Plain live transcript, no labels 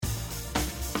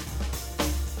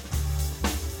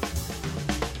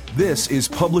This is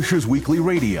Publishers Weekly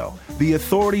Radio, the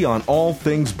authority on all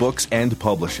things books and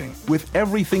publishing, with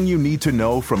everything you need to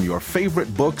know from your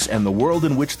favorite books and the world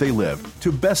in which they live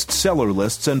to bestseller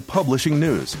lists and publishing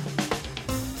news.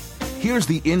 Here's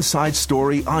the inside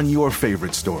story on your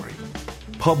favorite story.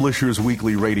 Publishers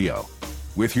Weekly Radio,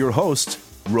 with your hosts,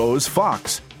 Rose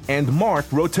Fox and Mark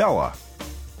Rotella.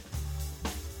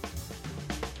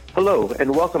 Hello,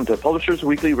 and welcome to Publishers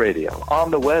Weekly Radio, on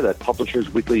the web at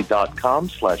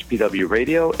publishersweekly.com/PW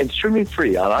Radio and streaming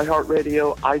free on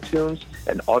iHeartRadio, iTunes,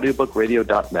 and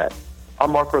audiobookradio.net.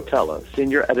 I'm Mark Rotella,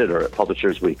 Senior Editor at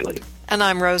Publishers Weekly. And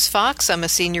I'm Rose Fox. I'm a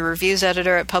Senior Reviews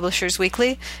Editor at Publishers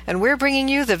Weekly, and we're bringing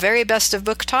you the very best of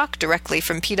book talk directly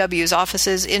from PW's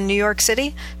offices in New York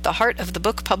City, the heart of the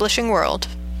book publishing world.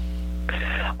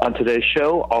 On today's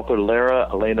show, author Lara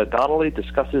Elena Donnelly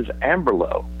discusses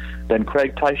Amberlow. Then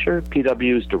Craig Teicher,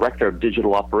 PW's Director of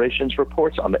Digital Operations,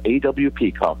 reports on the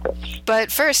AWP conference.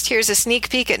 But first, here's a sneak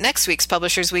peek at next week's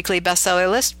Publishers Weekly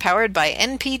bestseller list, powered by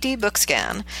NPD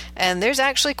Bookscan. And there's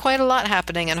actually quite a lot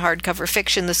happening in hardcover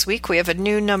fiction this week. We have a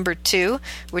new number 2,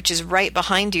 which is Right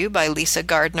Behind You by Lisa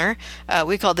Gardner.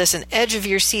 We call this an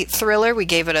edge-of-your-seat thriller. We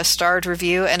gave it a starred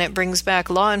review, and it brings back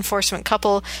law enforcement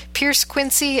couple Pierce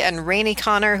Quincy and Rainey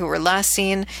Connor, who were last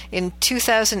seen in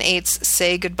 2008's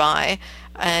Say Goodbye.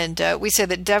 And we say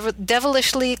that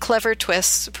devilishly clever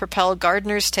twists propel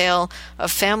Gardner's tale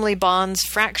of family bonds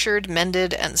fractured,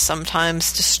 mended, and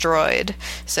sometimes destroyed.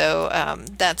 So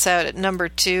that's out at number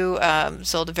 2.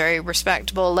 Sold a very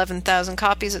respectable 11,000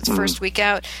 copies its first week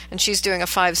out, and she's doing a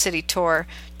 5-city tour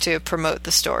to promote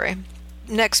the story.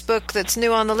 Next book that's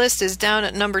new on the list is down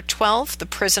at number 12, The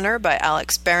Prisoner by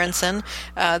Alex Berenson.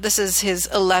 This is his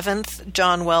 11th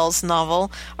John Wells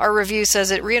novel. Our review says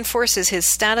it reinforces his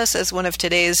status as one of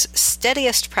today's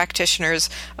steadiest practitioners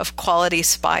of quality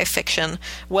spy fiction.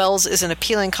 Wells is an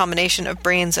appealing combination of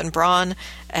brains and brawn,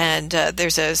 and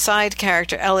there's a side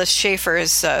character, Ellis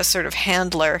Schaefer's sort of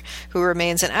handler, who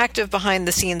remains an active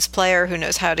behind-the-scenes player who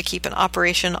knows how to keep an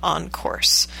operation on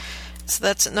course. So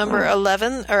that's at number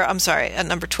 11, or I'm sorry, at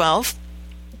number 12.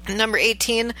 Number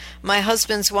 18, My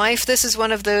Husband's Wife. This is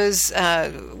one of those,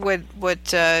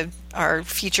 what our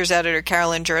features editor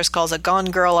Carolyn Juris calls a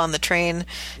Gone Girl on the Train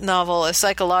novel, a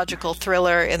psychological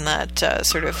thriller in that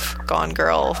sort of Gone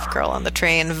Girl on the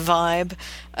Train vibe.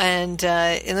 And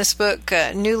in this book,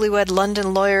 newlywed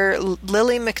London lawyer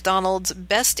Lily MacDonald's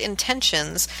best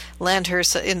intentions land her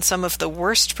in some of the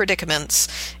worst predicaments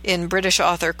in British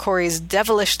author Corey's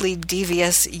devilishly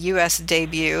devious U.S.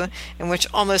 debut, in which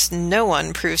almost no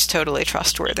one proves totally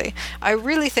trustworthy. I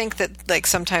really think that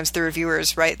sometimes the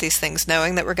reviewers write these things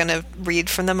knowing that we're going to read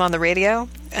from them on the radio,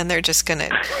 and they're just going to...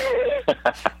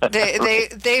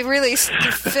 They really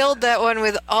filled that one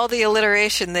with all the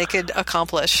alliteration they could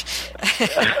accomplish.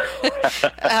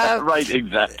 Right,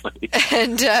 exactly.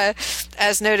 And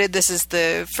as noted, this is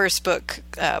the first book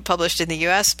published in the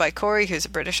U.S. by Corey, who's a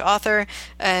British author,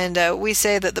 and we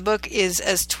say that the book is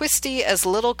as twisty as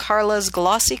little Carla's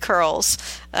glossy curls,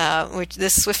 which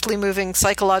this swiftly moving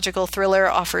psychological thriller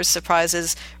offers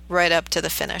surprises right up to the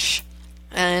finish.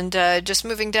 And just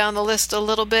moving down the list a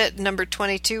little bit, number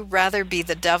 22, Rather Be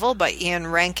the Devil by Ian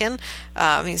Rankin.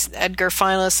 He's Edgar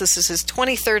finalist. This is his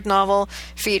 23rd novel,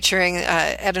 featuring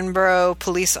Edinburgh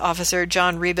police officer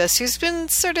John Rebus, who's been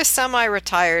sort of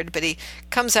semi-retired, but he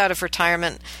comes out of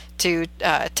retirement to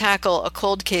tackle a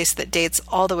cold case that dates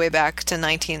all the way back to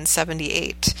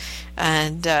 1978.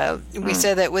 And we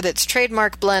say that with its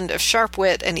trademark blend of sharp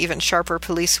wit and even sharper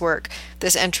police work,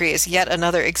 this entry is yet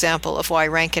another example of why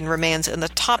Rankin remains in the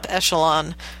top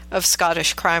echelon of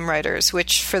Scottish crime writers,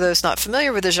 which, for those not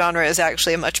familiar with the genre, is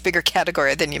actually a much bigger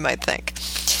category than you might think.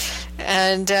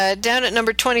 And down at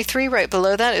number 23, right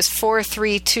below that, is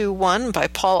 4321 by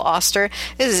Paul Auster.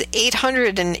 This is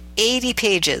 880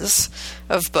 pages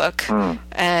of book.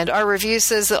 And our review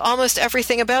says that almost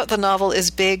everything about the novel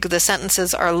is big. The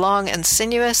sentences are long and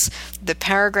sinuous. The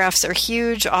paragraphs are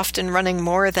huge, often running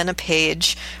more than a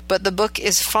page. But the book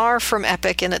is far from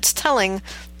epic in its telling,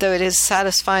 though it is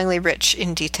satisfyingly rich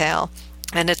in detail.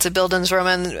 And it's a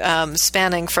Bildungsroman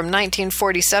spanning from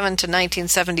 1947 to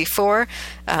 1974,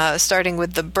 starting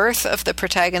with the birth of the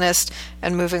protagonist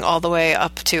and moving all the way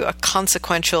up to a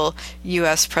consequential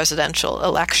U.S. presidential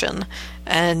election.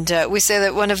 And we say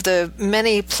that one of the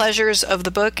many pleasures of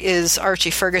the book is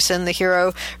Archie Ferguson, the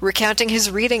hero, recounting his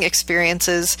reading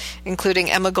experiences, including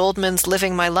Emma Goldman's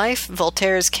Living My Life,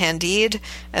 Voltaire's Candide,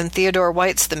 and Theodore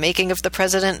White's The Making of the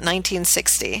President,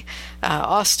 1960.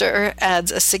 Auster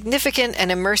adds a significant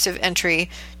and immersive entry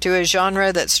to a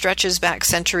genre that stretches back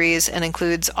centuries and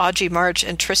includes Augie March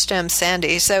and Tristram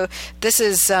Shandy. So this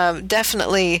is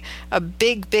definitely a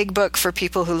big book for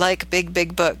people who like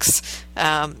big books.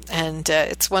 And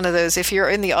it's one of those, if you're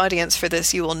in the audience for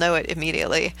this, you will know it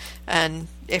immediately. And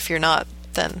if you're not,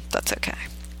 then that's okay.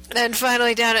 And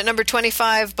finally, down at number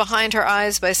 25, Behind Her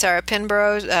Eyes by Sarah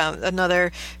Pinborough,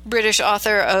 another British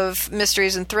author of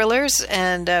mysteries and thrillers.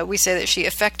 And we say that she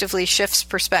effectively shifts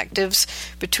perspectives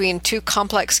between two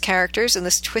complex characters in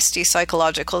this twisty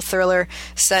psychological thriller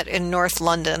set in North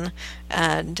London.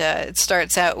 And it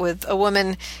starts out with a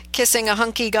woman kissing a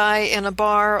hunky guy in a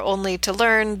bar, only to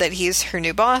learn that he's her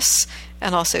new boss,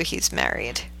 and also he's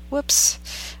married. Whoops.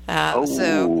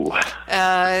 So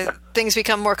things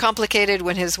become more complicated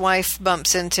when his wife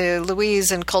bumps into Louise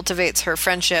and cultivates her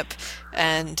friendship,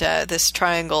 and this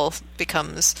triangle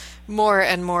becomes more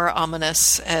and more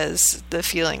ominous as the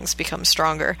feelings become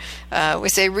stronger. We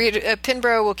say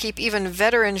Pinborough will keep even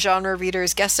veteran genre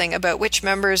readers guessing about which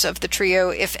members of the trio,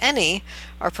 if any,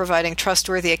 are providing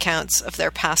trustworthy accounts of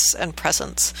their pasts and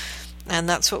presents. And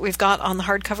that's what we've got on the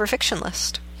hardcover fiction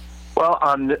list. Well,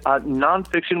 on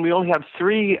nonfiction, we only have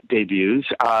 3 debuts.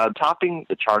 Topping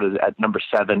the chart at number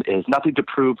 7 is Nothing to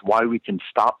Prove: Why We Can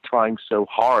Stop Trying So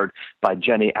Hard by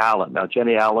Jenny Allen. Now,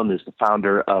 Jenny Allen is the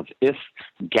founder of If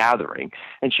Gathering,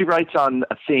 and she writes on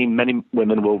a theme many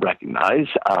women will recognize,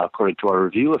 according to our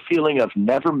review, a feeling of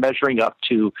never measuring up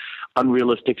to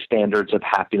unrealistic standards of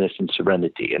happiness and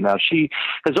serenity. And now she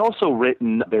has also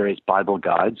written various Bible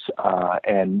guides,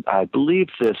 and I believe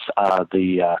the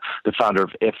founder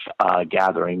of If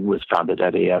Gathering was founded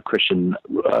at a Christian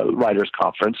writers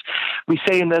conference. We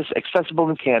say in this, accessible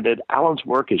and candid, Allen's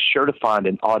work is sure to find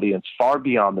an audience far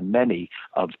beyond the many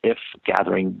of If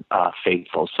Gathering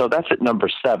faithful. So that's at number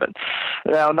 7.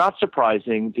 Now, not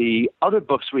surprising, the other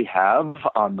books we have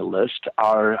on the list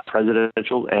are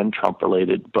presidential and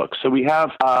Trump-related books. So we have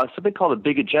something called A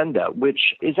Big Agenda,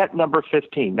 which is at number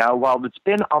 15. Now, while it's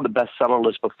been on the bestseller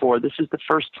list before, this is the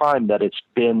first time that it's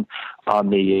been on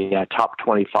the top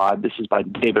 25. This is by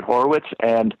David Horowitz,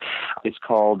 and it's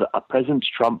called President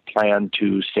Trump Plan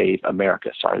to Save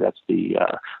America. Sorry, that's the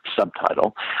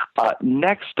subtitle.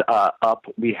 Next up,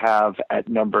 we have at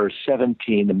number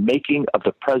 17, The Making of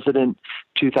the President,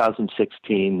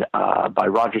 2016, by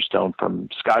Roger Stone from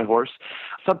Skyhorse.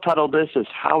 Subtitled this is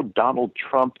How Donald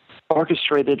Trump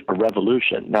Orchestrated a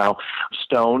Revolution. Now,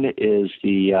 Stone is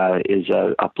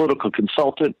a political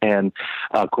consultant, and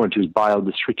according to his bio,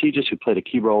 the strategist who played a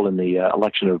key role in the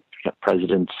election of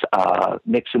Presidents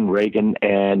Nixon, Reagan,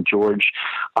 and George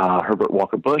Herbert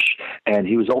Walker Bush. And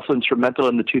he was also instrumental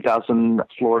in the 2000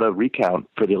 Florida recount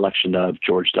for the election of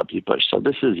George W. Bush. So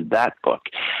this is that book.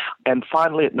 And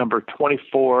finally, at number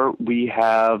 24, we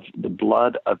have The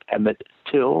Blood of Emmett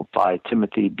Till by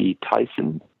Timothy B.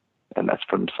 Tyson, and that's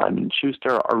from Simon &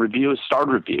 Schuster. Our review is Starred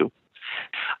Review.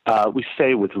 We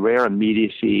say with rare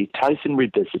immediacy, Tyson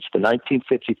revisits the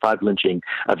 1955 lynching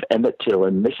of Emmett Till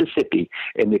in Mississippi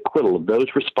and the acquittal of those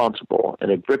responsible, in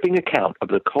a gripping account of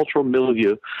the cultural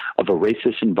milieu of a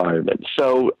racist environment.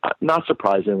 So, not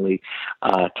surprisingly,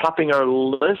 topping our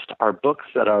list are books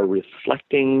that are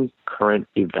reflecting current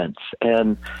events,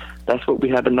 and that's what we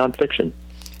have in nonfiction.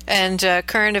 And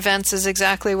current events is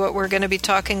exactly what we're going to be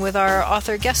talking with our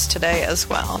author guest today as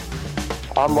well.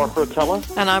 I'm Mark Rotella.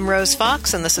 And I'm Rose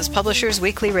Fox, and this is Publishers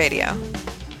Weekly Radio.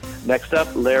 Next up,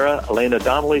 Lara Elena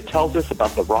Donnelly tells us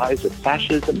about the rise of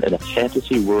fascism in a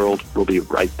fantasy world. We'll be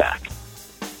right back.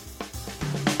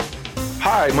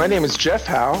 Hi, my name is Jeff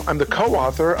Howe. I'm the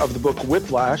co-author of the book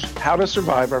Whiplash, How to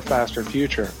Survive Our Faster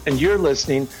Future. And you're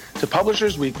listening to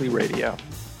Publishers Weekly Radio.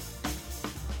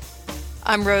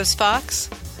 I'm Rose Fox.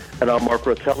 And I'm Mark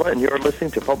Rotella, and you're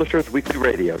listening to Publishers Weekly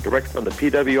Radio, direct from the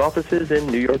PW offices in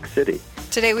New York City.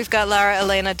 Today we've got Lara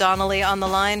Elena Donnelly on the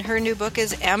line. Her new book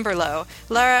is Amberlow.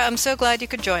 Lara, I'm so glad you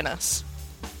could join us.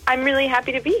 I'm really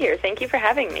happy to be here. Thank you for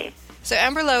having me. So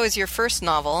Amberlow is your first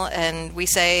novel, and we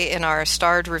say in our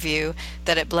starred review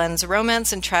that it blends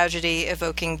romance and tragedy,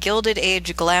 evoking Gilded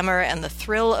Age glamour and the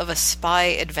thrill of a spy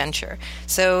adventure.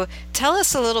 So tell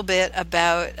us a little bit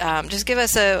about, just give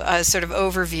us a sort of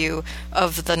overview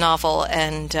of the novel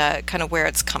and kind of where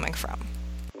it's coming from.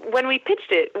 When we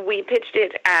pitched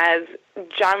it as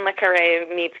John le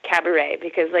Carré meets Cabaret,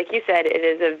 because like you said, it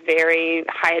is a very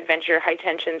high-adventure,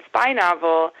 high-tension spy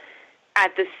novel.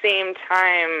 At the same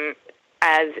time,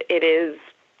 as it is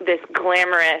this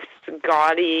glamorous,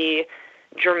 gaudy,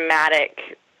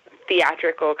 dramatic,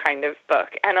 theatrical kind of book.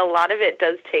 And a lot of it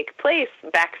does take place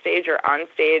backstage or on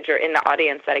stage or in the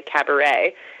audience at a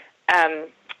cabaret.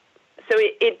 So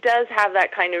it does have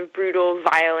that kind of brutal,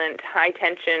 violent,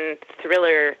 high-tension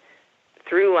thriller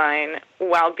through line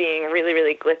while being really,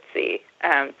 really glitzy.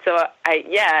 So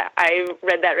I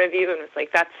read that review and was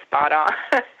like, that's spot on.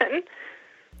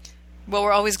 Well,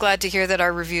 we're always glad to hear that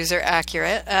our reviews are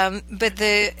accurate. But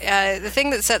the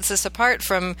thing that sets this apart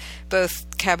from both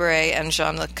Cabaret and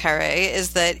Jean Le Carré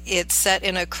is that it's set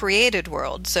in a created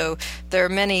world. So there are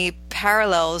many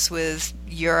parallels with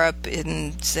Europe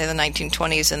in, say, the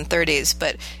 1920s and 30s,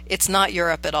 but it's not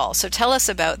Europe at all. So tell us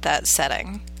about that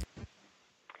setting.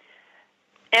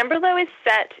 Amberlo is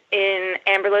set in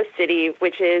Amberlo City,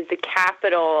 which is the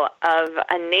capital of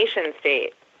a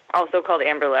nation-state, also called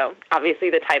Amberlo. Obviously,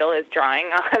 the title is drawing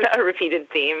on a repeated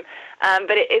theme,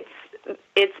 but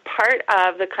it's part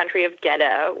of the country of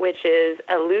Gedda, which is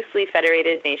a loosely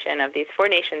federated nation of these four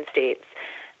nation-states,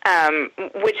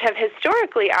 which have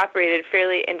historically operated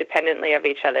fairly independently of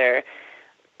each other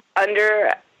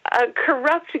under a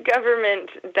corrupt government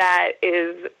that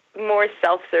is more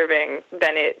self-serving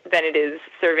than it is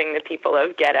serving the people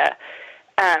of Gedda.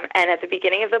 And at the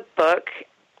beginning of the book,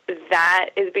 that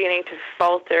is beginning to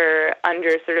falter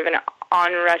under sort of an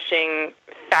onrushing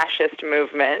fascist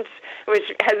movement,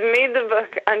 which has made the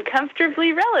book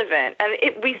uncomfortably relevant. And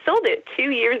we sold it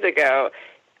 2 years ago,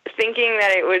 thinking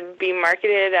that it would be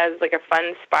marketed as like a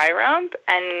fun spy romp.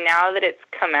 And now that it's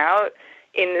come out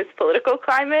in this political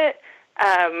climate,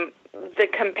 the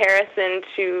comparison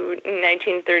to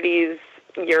 1930s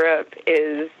Europe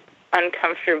is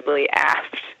uncomfortably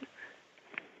apt.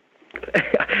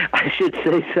 I should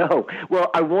say so.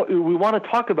 Well, we want to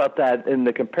talk about that in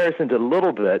the comparison a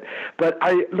little bit, but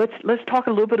let's talk a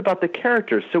little bit about the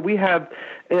characters. So we have,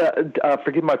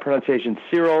 forgive my pronunciation,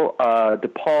 Cyril,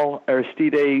 DePaul,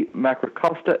 Aristide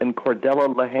Macrocosta, and Cordelia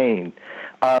Lehane.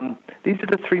 These are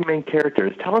the three main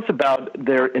characters. Tell us about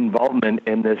their involvement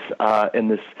in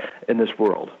this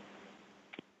world.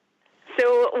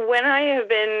 So when I have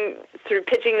been sort of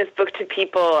pitching this book to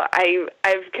people,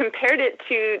 I've compared it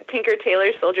to Tinker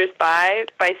Tailor Soldier Spy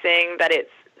by saying that it's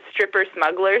stripper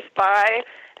smuggler spy.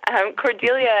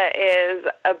 Cordelia is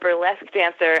a burlesque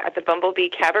dancer at the Bumblebee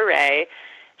Cabaret.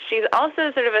 She's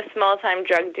also sort of a small-time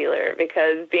drug dealer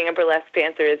because being a burlesque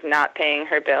dancer is not paying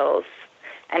her bills.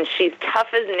 And she's tough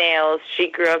as nails. She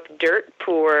grew up dirt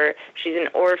poor. She's an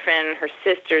orphan. Her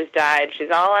sisters died. She's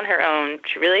all on her own.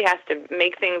 She really has to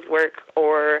make things work,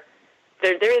 or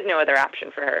there is no other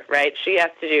option for her, right? She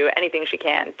has to do anything she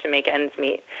can to make ends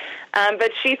meet.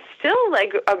 But she's still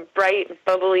like a bright,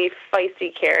 bubbly,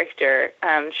 feisty character.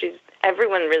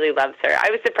 Everyone really loves her.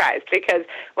 I was surprised because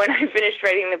when I finished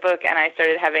writing the book and I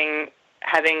started having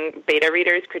beta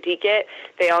readers critique it,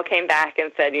 they all came back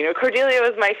and said, Cordelia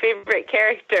was my favorite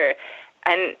character.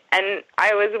 And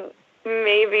I was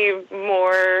maybe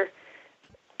more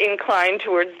inclined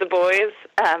towards the boys,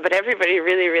 but everybody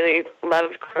really, really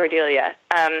loved Cordelia.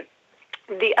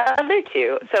 The other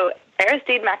two, so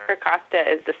Aristide Macrocosta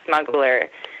is the smuggler,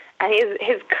 and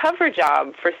his cover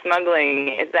job for smuggling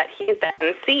is that he's the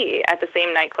MC at the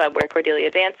same nightclub where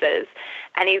Cordelia dances.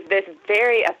 And he's this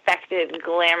very affected,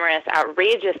 glamorous,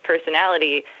 outrageous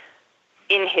personality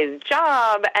in his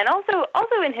job and also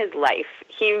in his life.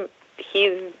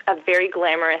 He's a very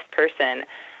glamorous person.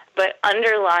 But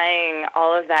underlying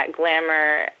all of that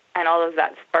glamour and all of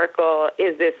that sparkle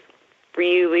is this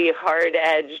really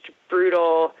hard-edged,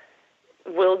 brutal,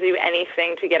 will do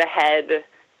anything to get ahead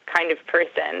kind of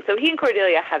person. So he and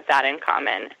Cordelia have that in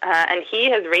common. And he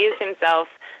has raised himself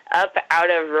up out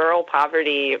of rural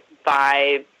poverty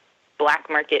by black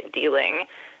market dealing.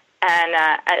 And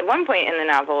at one point in the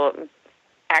novel,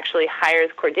 actually hires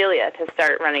Cordelia to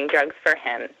start running drugs for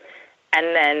him.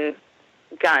 And then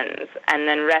guns, and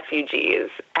then refugees,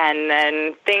 and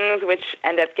then things which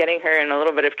end up getting her in a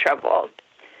little bit of trouble.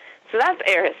 So that's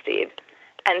Aristide.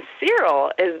 And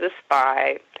Cyril is the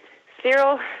spy.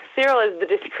 Cyril is the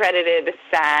discredited,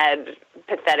 sad,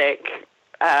 pathetic,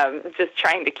 just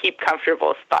trying to keep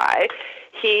comfortable spy.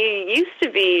 He used to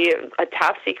be a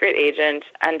top-secret agent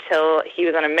until he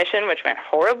was on a mission which went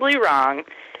horribly wrong.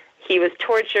 He was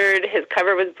tortured, his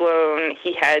cover was blown,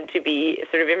 he had to be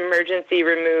sort of emergency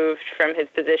removed from his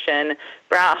position,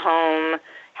 brought home,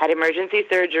 had emergency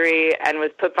surgery, and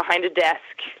was put behind a desk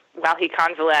while he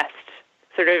convalesced,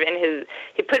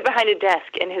 he put behind a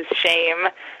desk in his shame.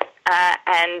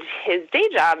 And his day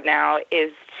job now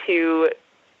is to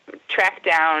track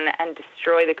down and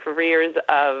destroy the careers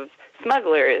of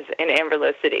smugglers in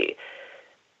Amberlo City.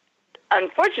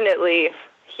 unfortunately,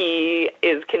 he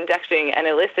is conducting an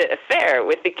illicit affair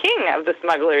with the king of the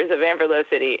smugglers of Amberlow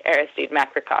City, Aristide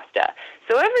Macrocosta.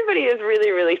 So everybody is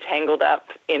really, really tangled up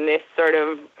in this sort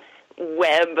of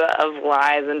web of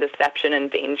lies and deception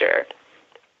and danger.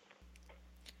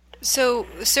 So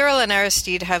Cyril and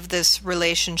Aristide have this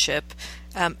relationship.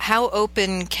 How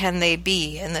open can they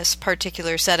be in this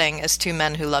particular setting as two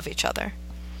men who love each other?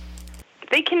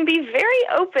 They can be very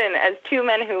open as two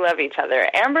men who love each other.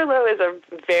 Amberlow is a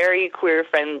very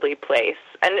queer-friendly place.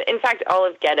 And in fact, all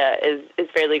of Gedda is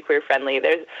fairly queer-friendly.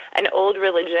 There's an old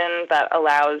religion that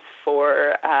allows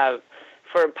for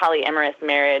polyamorous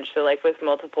marriage, so like with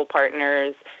multiple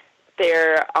partners.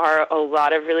 There are a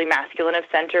lot of really masculine of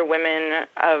center women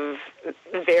of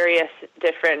various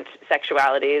different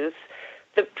sexualities.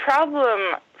 The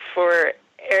problem for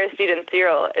Aristide and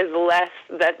Cyril is less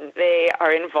that they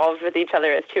are involved with each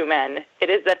other as two men. It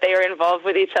is that they are involved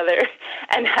with each other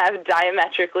and have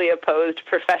diametrically opposed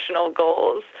professional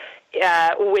goals,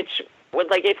 which would,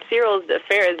 like, if Cyril's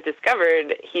affair is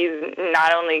discovered, he's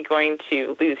not only going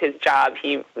to lose his job,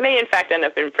 he may in fact end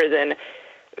up in prison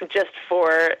just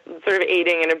for sort of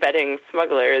aiding and abetting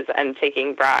smugglers and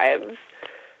taking bribes.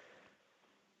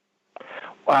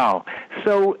 Wow.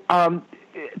 So,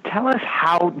 tell us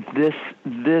how this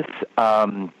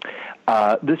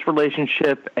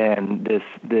relationship and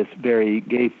this very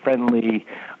gay-friendly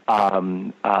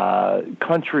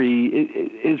country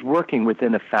is working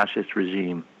within a fascist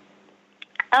regime.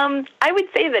 I would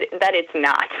say that it's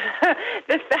not.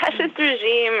 The fascist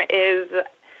regime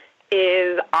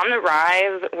is on the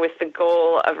rise with the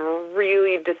goal of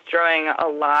really destroying a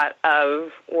lot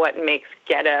of what makes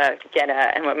Gedda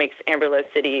and what makes Amberlow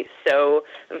City so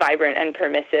vibrant and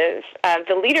permissive.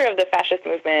 The leader of the fascist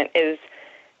movement is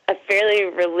a fairly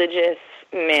religious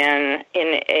man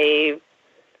in a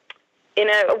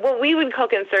what we would call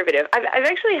conservative. I've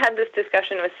actually had this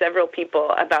discussion with several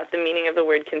people about the meaning of the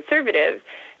word conservative,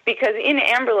 because in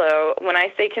Amberlow, when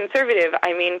I say conservative,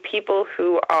 I mean people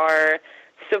who are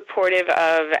supportive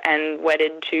of and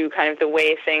wedded to kind of the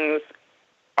way things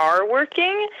are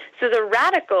working. So the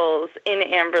radicals in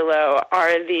Amberlow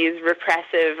are these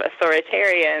repressive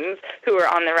authoritarians who are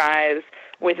on the rise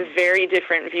with very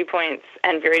different viewpoints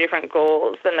and very different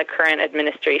goals than the current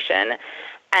administration.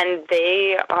 And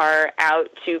they are out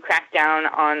to crack down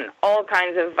on all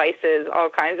kinds of vices, all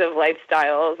kinds of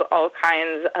lifestyles, all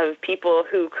kinds of people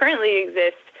who currently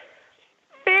exist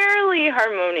fairly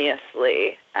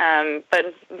harmoniously,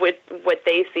 but with what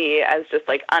they see as just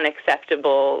like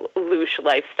unacceptable, louche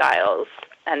lifestyles,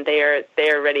 and they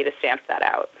are ready to stamp that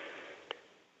out.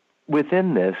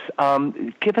 Within this,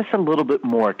 give us a little bit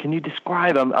more. Can you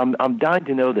describe? I'm dying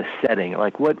to know the setting.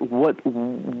 Like what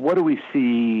do we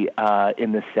see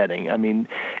in the setting? I mean,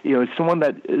 it's someone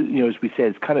that as we say,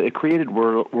 it's kind of a created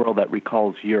world that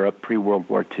recalls Europe pre-World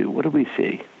War II. What do we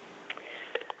see?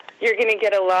 You're going to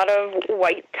get a lot of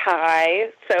white tie.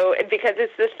 So because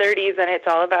it's the 30s and it's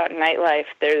all about nightlife,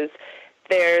 there's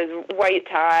white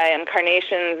tie and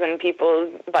carnations in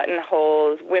people's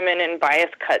buttonholes, women in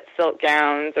bias-cut silk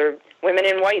gowns, or women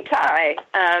in white tie.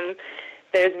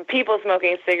 There's people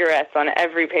smoking cigarettes on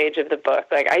every page of the book.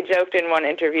 Like, I joked in one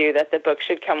interview that the book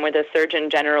should come with a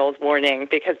Surgeon General's warning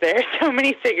because there are so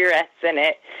many cigarettes in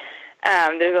it.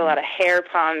 There's a lot of hair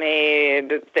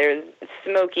pomade. There's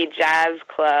smoky jazz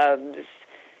clubs.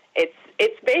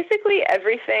 It's basically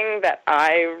everything that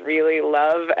I really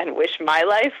love and wish my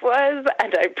life was,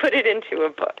 and I put it into a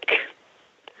book.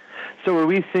 So are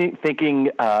we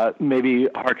thinking maybe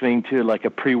hearkening to like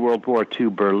a pre-World War II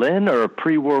Berlin or a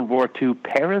pre-World War II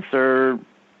Paris or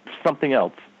something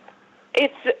else?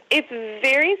 It's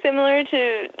very similar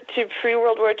to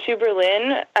pre-World War II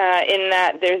Berlin in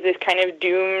that there's this kind of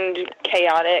doomed,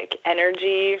 chaotic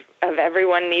energy of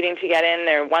everyone needing to get in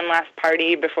their one last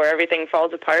party before everything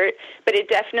falls apart. But it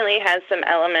definitely has some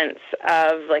elements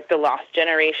of like the Lost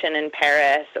Generation in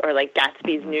Paris or like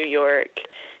Gatsby's New York,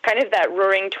 kind of that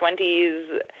Roaring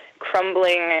 20s,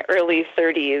 crumbling early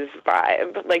 30s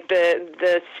vibe, like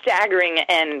the staggering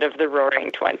end of the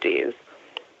Roaring 20s.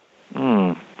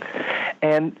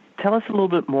 And tell us a little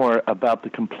bit more about the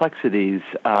complexities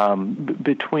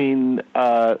between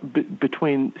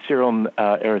Cyril and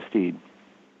Aristide.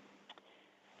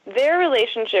 Their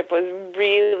relationship was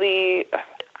really,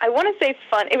 I want to say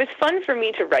fun. It was fun for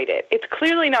me to write it. It's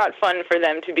clearly not fun for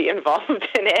them to be involved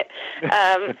in it.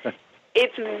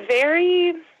 It's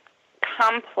very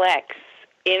complex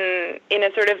in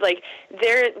a sort of like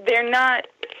they're not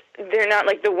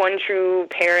like the one true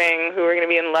pairing who are going to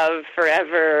be in love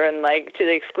forever and like to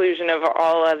the exclusion of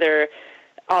all other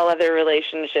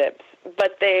relationships.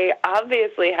 but they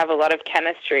obviously have a lot of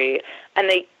chemistry, and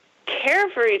they care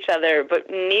for each other, but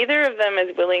neither of them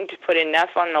is willing to put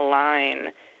enough on the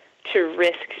line to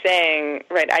risk saying,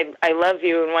 right, I love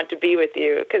you and want to be with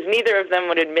you, because neither of them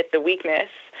would admit the weakness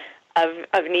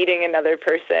of needing another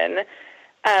person.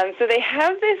 So they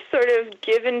have this sort of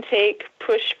give and take,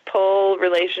 push-pull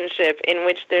relationship in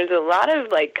which there's a lot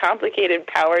of like complicated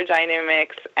power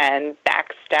dynamics and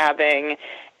backstabbing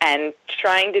and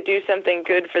trying to do something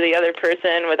good for the other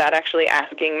person without actually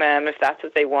asking them if that's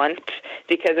what they want,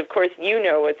 because of course you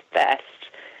know what's best.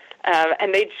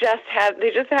 And they just have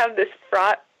this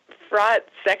fraught,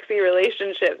 sexy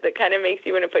relationship that kind of makes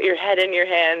you want to put your head in your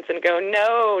hands and go,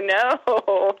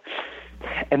 no.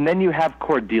 And then you have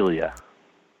Cordelia.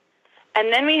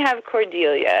 And then we have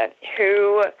Cordelia,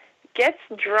 who gets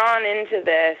drawn into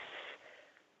this.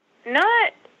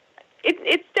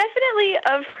 It's definitely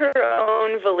of her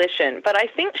own volition, but I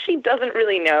think she doesn't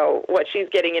really know what she's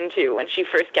getting into when she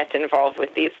first gets involved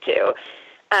with these two.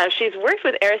 She's worked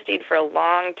with Aristide for a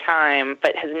long time,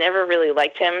 but has never really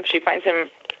liked him. She finds him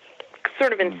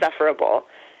sort of insufferable.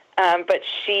 But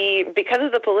because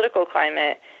of the political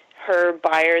climate, her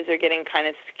buyers are getting kind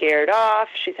of scared off.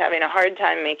 She's having a hard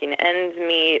time making ends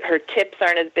meet. Her tips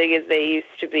aren't as big as they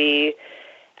used to be.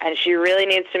 And she really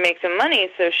needs to make some money,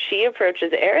 so she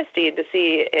approaches Aristide to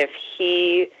see if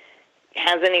he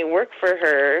has any work for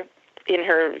her in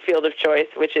her field of choice,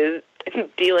 which is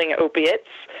dealing opiates.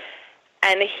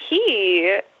 And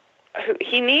he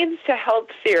needs to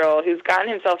help Cyril, who's gotten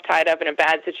himself tied up in a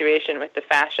bad situation with the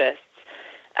fascists.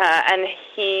 And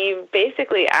he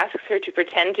basically asks her to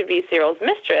pretend to be Cyril's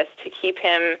mistress to keep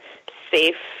him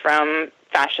safe from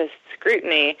fascist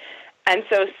scrutiny. And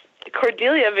so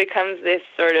Cordelia becomes this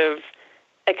sort of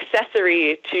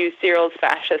accessory to Cyril's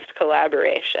fascist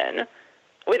collaboration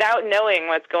without knowing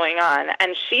what's going on.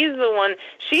 And she's the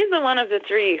one of the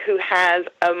three who has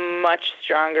a much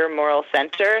stronger moral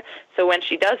center. So when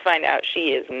she does find out, she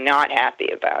is not happy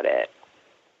about it.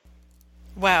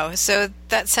 Wow. So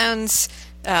that sounds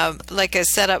like a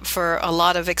setup for a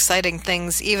lot of exciting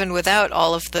things, even without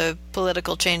all of the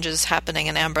political changes happening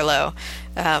in Amberlow.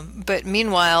 But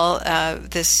meanwhile,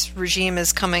 this regime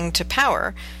is coming to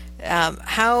power.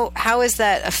 How is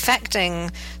that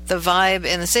affecting the vibe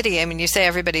in the city? I mean, you say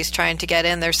everybody's trying to get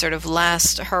in their sort of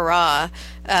last hurrah,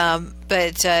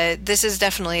 but this is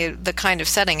definitely the kind of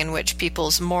setting in which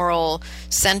people's moral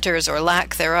centers or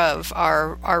lack thereof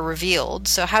are revealed.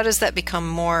 So how does that become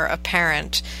more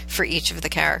apparent for each of the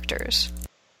characters?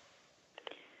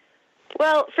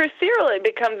 Well, for Cyril, it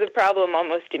becomes a problem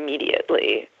almost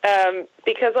immediately,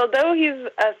 because although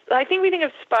I think we think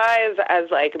of spies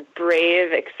as like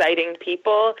brave, exciting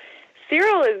people.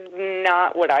 Cyril is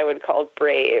not what I would call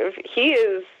brave. He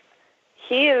is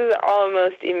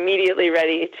almost immediately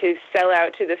ready to sell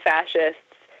out to the fascists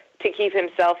to keep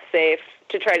himself safe,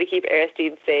 to try to keep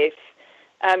Aristide safe,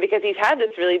 because he's had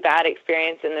this really bad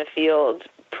experience in the field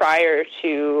prior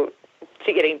to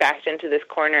getting backed into this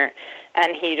corner,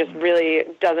 and he just really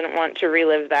doesn't want to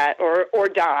relive that or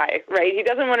die, right? He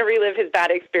doesn't want to relive his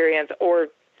bad experience or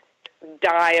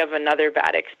die of another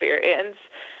bad experience.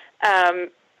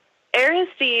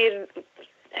 Aristide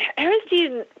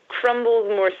crumbles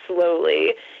more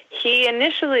slowly. He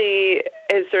initially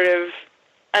is sort of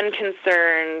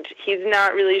unconcerned. He's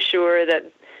not really sure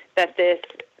that this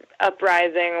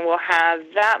uprising will have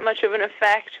that much of an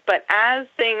effect, but as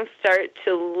things start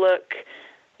to look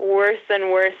worse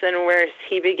and worse and worse,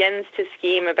 he begins to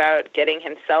scheme about getting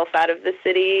himself out of the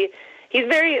city. He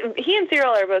and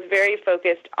Cyril are both very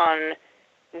focused on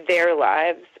their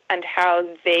lives and how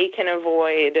they can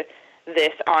avoid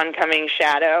this oncoming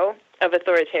shadow of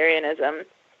authoritarianism.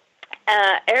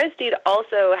 Aristide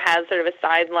also has sort of a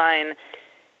sideline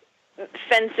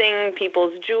fencing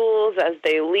people's jewels as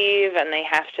they leave, and they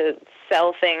have to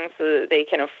sell things so that they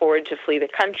can afford to flee the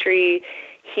country.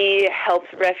 He helps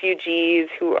refugees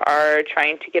who are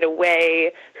trying to get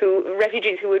away,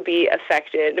 refugees who would be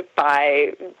affected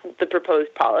by the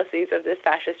proposed policies of this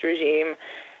fascist regime.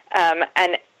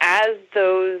 And as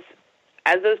those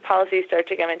policies start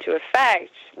to come into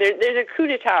effect, there's a coup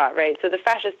d'etat, right? So the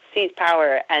fascists seize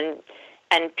power, and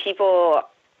people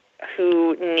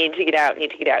who need to get out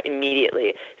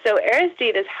immediately. So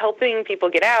Aristide is helping people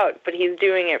get out, but he's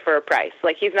doing it for a price.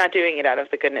 Like, he's not doing it out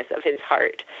of the goodness of his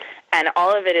heart. And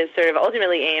all of it is sort of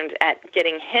ultimately aimed at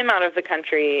getting him out of the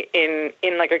country in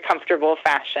like a comfortable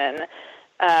fashion.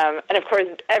 And of course,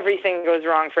 everything goes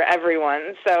wrong for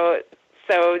everyone. So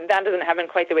that doesn't happen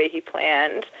quite the way he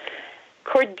planned.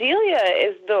 Cordelia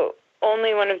is the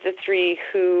only one of the three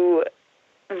who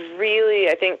really,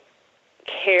 I think,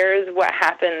 cares what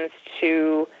happens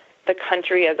to the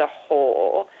country as a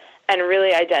whole and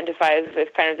really identifies with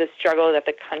kind of the struggle that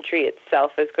the country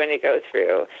itself is going to go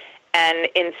through. And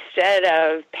instead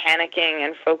of panicking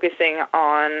and focusing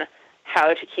on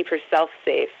how to keep herself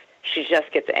safe, she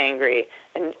just gets angry.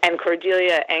 And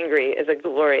Cordelia angry is a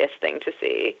glorious thing to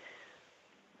see.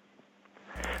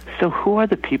 So who are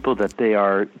the people that they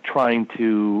are trying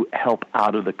to help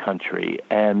out of the country,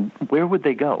 and where would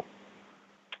they go?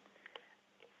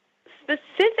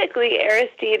 Specifically,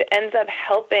 Aristide ends up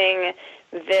helping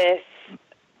this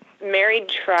married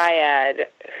triad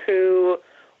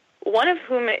one of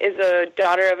whom is a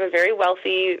daughter of a very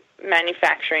wealthy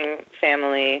manufacturing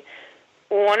family,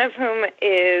 one of whom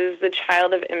is the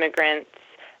child of immigrants,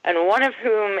 and one of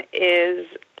whom is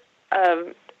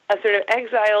a sort of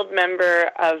exiled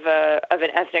member of an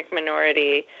ethnic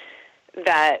minority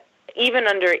that even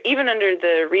under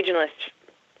the regionalist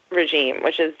regime,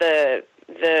 which is the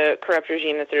corrupt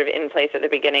regime that's sort of in place at the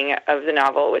beginning of the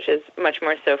novel, which is much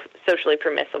more socially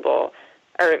permissible,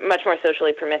 or much more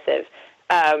socially permissive.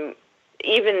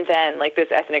 Even then, like, this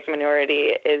ethnic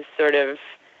minority is sort of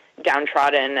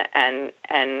downtrodden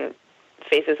and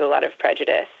faces a lot of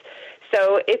prejudice.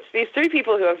 So it's these three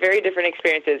people who have very different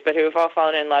experiences, but who have all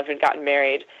fallen in love and gotten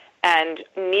married, and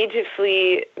need to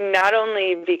flee not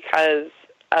only because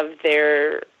of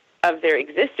their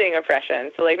existing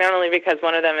oppression, so like not only because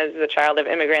one of them is the child of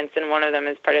immigrants and one of them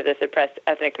is part of this oppressed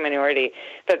ethnic minority,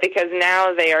 but because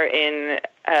now they are in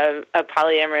a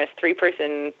polyamorous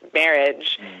 3-person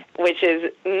marriage, which is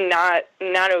not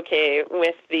okay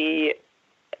with the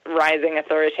rising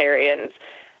authoritarians.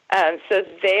 So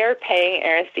they're paying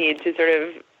Aristide to sort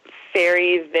of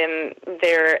ferry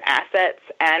their assets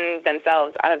and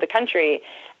themselves out of the country,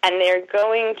 and they're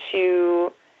going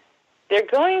to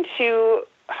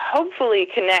hopefully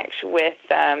connect with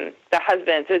the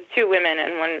husband. So it's 2 women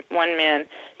and one man.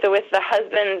 So with the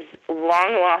husband's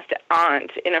long-lost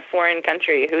aunt in a foreign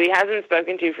country who he hasn't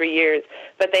spoken to for years,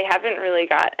 but they haven't really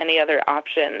got any other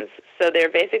options. So they're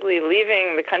basically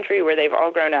leaving the country where they've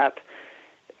all grown up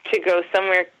to go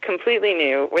somewhere completely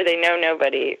new where they know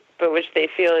nobody, but which they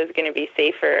feel is going to be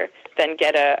safer than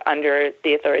Gedda under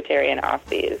the authoritarian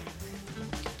Auspies.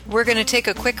 We're going to take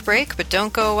a quick break, but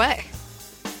don't go away.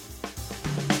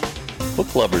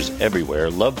 Book lovers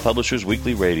everywhere love Publishers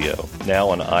Weekly Radio, now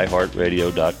on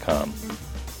iHeartRadio.com.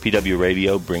 PW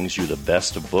Radio brings you the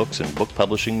best of books and book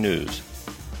publishing news.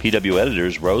 PW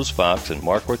editors Rose Fox and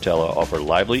Mark Rotella offer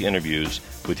lively interviews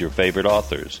with your favorite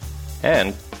authors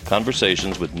and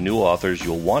conversations with new authors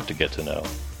you'll want to get to know.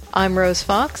 I'm Rose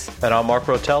Fox. And I'm Mark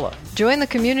Rotella. Join the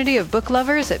community of book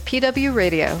lovers at PW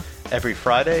Radio. Every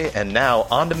Friday and now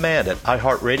on demand at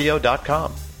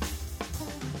iHeartRadio.com.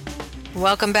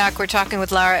 Welcome back. We're talking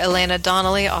with Lara Elena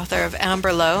Donnelly, author of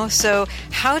Amberlow. So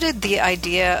how did the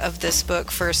idea of this book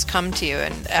first come to you?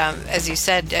 And as you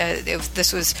said,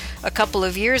 this was a couple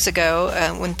of years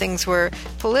ago when things were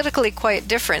politically quite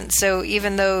different. So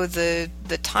even though the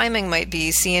timing might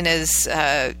be seen as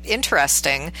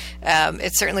interesting,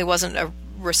 it certainly wasn't a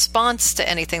response to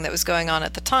anything that was going on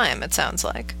at the time, it sounds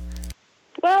like.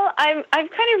 Well, I've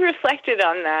kind of reflected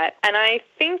on that, and I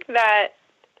think that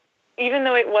even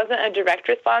though it wasn't a direct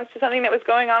response to something that was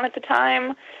going on at the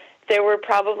time, there were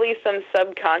probably some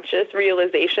subconscious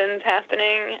realizations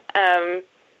happening.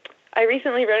 I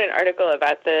recently wrote an article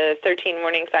about the 13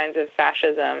 warning signs of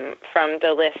fascism from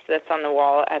the list that's on the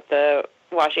wall at the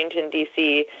Washington,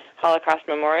 D.C. Holocaust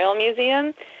Memorial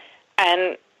Museum.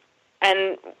 And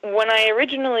when I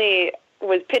originally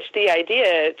was pitched the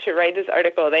idea to write this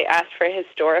article, they asked for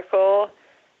historical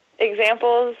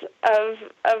examples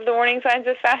of the warning signs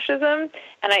of fascism,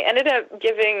 and I ended up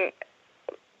giving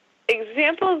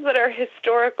examples that are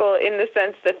historical in the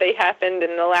sense that they happened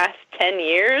in the last 10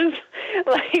 years.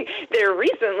 Like, they're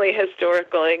recently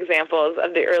historical examples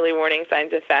of the early warning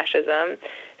signs of fascism.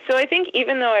 So I think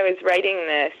even though I was writing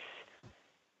this,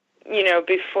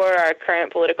 before our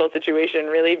current political situation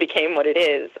really became what it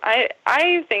is,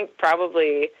 I think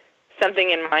probably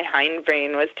something in my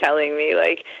hindbrain was telling me,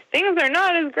 like, things are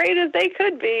not as great as they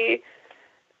could be.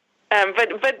 But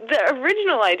the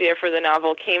original idea for the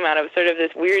novel came out of sort of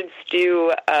this weird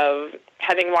stew of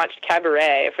having watched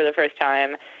Cabaret for the first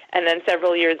time, and then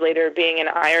several years later being in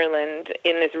Ireland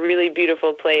in this really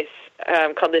beautiful place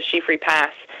called the Sheafrey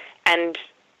Pass, and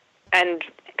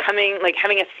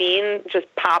having a scene just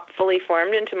pop fully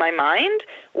formed into my mind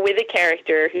with a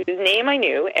character whose name I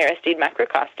knew, Aristide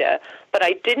Macrocosta, but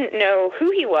I didn't know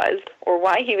who he was or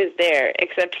why he was there,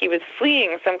 except he was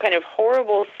fleeing some kind of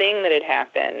horrible thing that had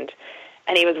happened,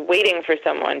 and he was waiting for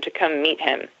someone to come meet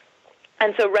him.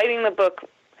 And so writing the book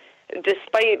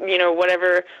despite,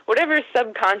 whatever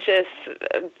subconscious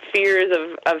fears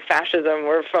of fascism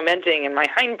were fomenting in my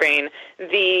hindbrain,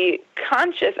 the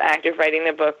conscious act of writing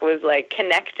the book was like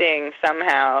connecting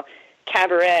somehow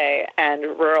cabaret and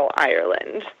rural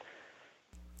Ireland.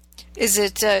 Is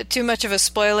it too much of a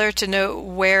spoiler to know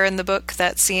where in the book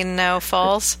that scene now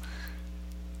falls?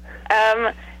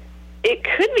 It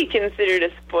could be considered a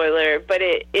spoiler, but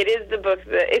it is the book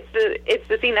it's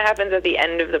the scene that happens at the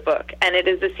end of the book, and it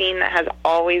is the scene that has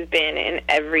always been in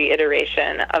every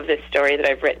iteration of this story that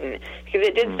I've written, because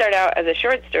it did start out as a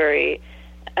short story,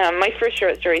 my first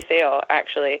short story, Sale,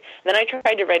 actually. Then I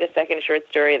tried to write a second short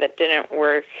story that didn't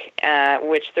work,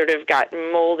 which sort of got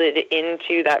molded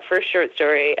into that first short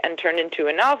story and turned into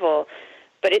a novel.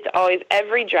 But it's always,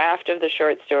 every draft of the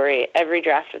short story, every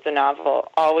draft of the novel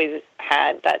always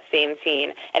had that same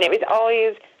scene. And it was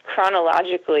always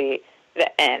chronologically the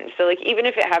end. So, like, even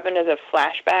if it happened as a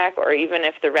flashback, or even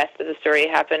if the rest of the story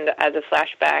happened as a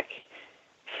flashback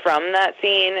from that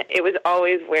scene, it was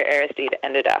always where Aristide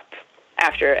ended up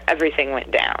after everything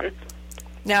went down.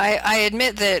 Now, I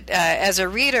admit that as a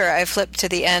reader, I flip to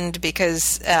the end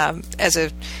because as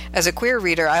a queer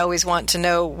reader, I always want to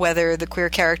know whether the queer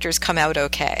characters come out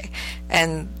okay.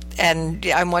 And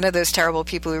I'm one of those terrible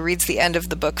people who reads the end of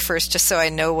the book first just so I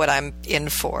know what I'm in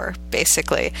for,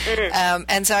 basically. Mm-hmm.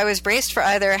 And so I was braced for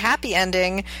either a happy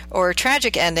ending or a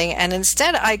tragic ending, and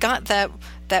instead I got that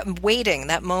waiting,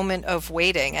 that moment of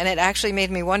waiting. And it actually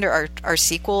made me wonder, are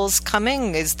sequels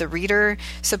coming? Is the reader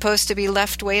supposed to be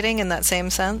left waiting in that same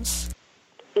sense?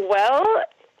 Well,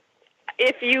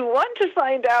 if you want to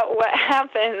find out what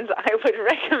happens, I would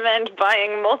recommend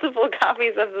buying multiple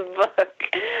copies of the book.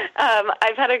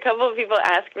 I've had a couple of people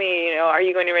ask me, are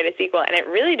you going to write a sequel? And it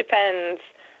really depends.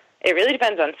 It really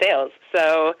depends on sales.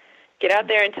 So get out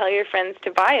there and tell your friends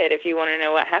to buy it if you want to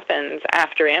know what happens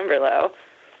after Amberlow.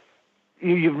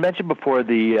 You've mentioned before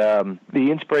the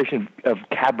inspiration of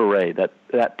cabaret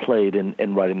that played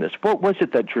in writing this. What was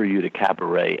it that drew you to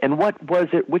cabaret, and what was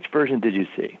it? Which version did you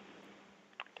see?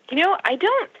 I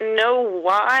don't know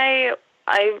why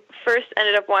I first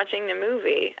ended up watching the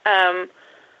movie. I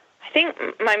think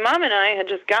my mom and I had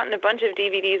just gotten a bunch of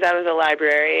DVDs out of the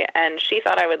library, and she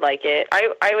thought I would like it.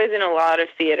 I was in a lot of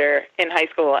theater in high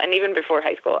school, and even before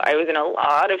high school, I was in a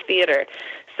lot of theater.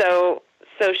 So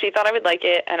she thought I would like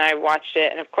it, and I watched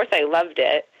it, and of course I loved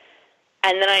it.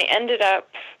 And then I ended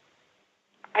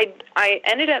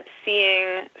up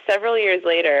seeing, several years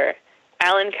later,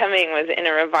 Alan Cumming was in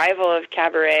a revival of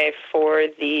Cabaret for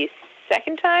the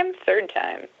second time,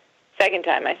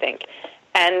 I think.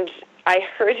 And I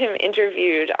heard him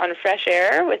interviewed on Fresh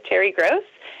Air with Terry Gross,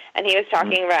 and he was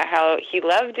talking about how he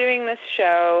loved doing this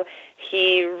show.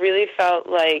 He really felt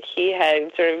like he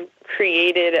had sort of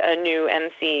created a new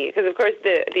MC, because of course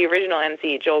the original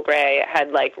MC, Joel Grey,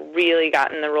 had like really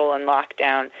gotten the role in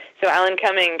lockdown. So Alan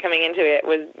Cumming coming into it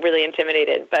was really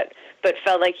intimidated, but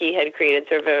felt like he had created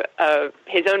sort of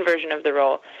his own version of the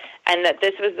role, and that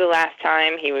this was the last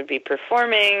time he would be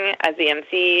performing as the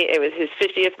MC. It was his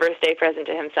 50th birthday present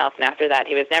to himself, and after that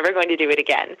he was never going to do it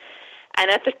again. And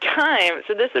at the time,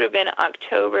 so this would have been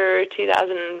October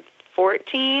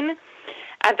 2014,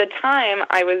 at the time,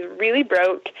 I was really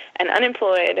broke and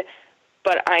unemployed,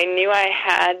 but I knew I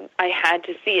had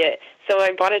to see it. So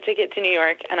I bought a ticket to New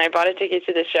York, and I bought a ticket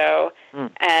to the show,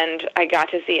 and I got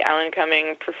to see Alan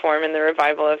Cumming perform in the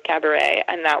revival of Cabaret,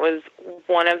 and that was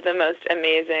one of the most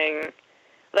amazing.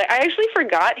 Like, I actually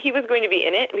forgot he was going to be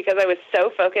in it because I was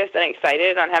so focused and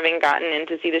excited on having gotten in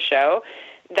to see the show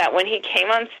that when he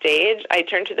came on stage, I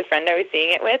turned to the friend I was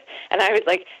seeing it with, and I was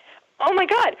like, oh my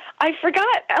God, I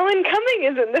forgot Alan Cumming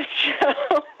is in this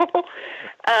show.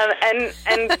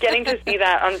 And getting to see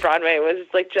that on Broadway was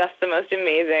like just the most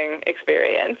amazing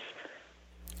experience.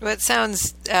 Well, it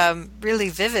sounds really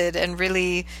vivid and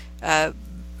really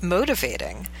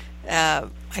motivating,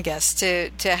 I guess, to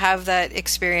have that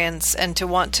experience and to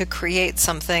want to create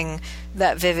something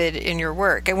that vivid in your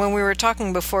work. And when we were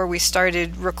talking before we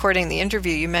started recording the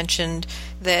interview, you mentioned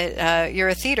that you're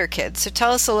a theater kid. So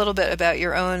tell us a little bit about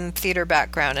your own theater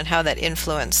background and how that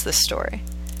influenced this story.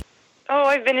 Oh,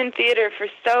 I've been in theater for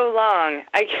so long.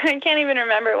 I can't even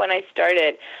remember when I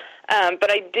started.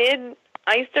 But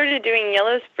I started doing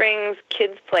Yellow Springs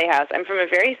Kids Playhouse. I'm from a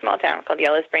very small town called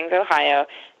Yellow Springs, Ohio.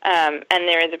 And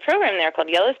there is a program there called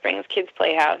Yellow Springs Kids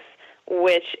Playhouse,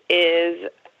 which is,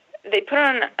 they put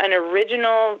on an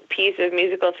original piece of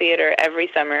musical theater every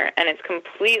summer, and it's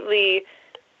completely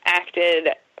acted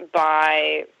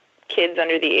by kids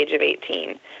under the age of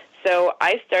 18. So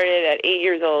I started at 8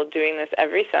 years old doing this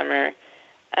every summer.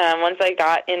 Once I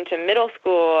got into middle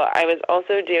school, I was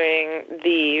also doing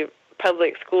the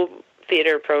public school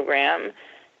theater program,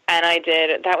 and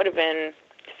that would have been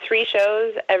 3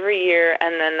 shows every year,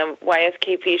 and then the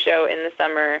YSKP show in the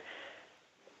summer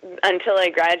until I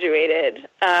graduated.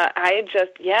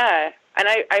 And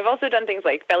I've also done things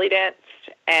like belly danced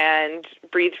and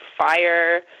breathed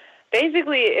fire.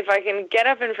 Basically, if I can get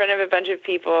up in front of a bunch of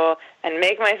people and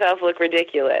make myself look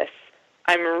ridiculous,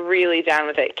 I'm really down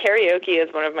with it. Karaoke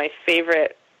is one of my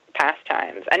favorite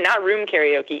pastimes, and not room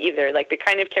karaoke either, like the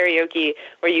kind of karaoke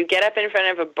where you get up in front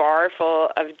of a bar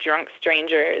full of drunk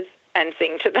strangers and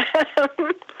sing to them.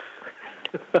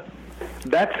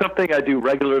 That's something I do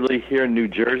regularly here in New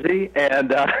Jersey,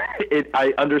 and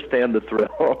I understand the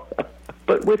thrill.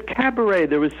 But with Cabaret,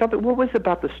 there was something. What was it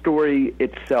about the story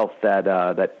itself that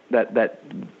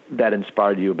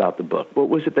inspired you about the book? What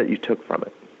was it that you took from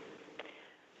it?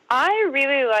 I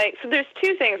really like. So there's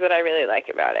 2 things that I really like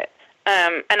about it,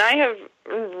 and I have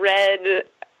read.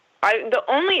 The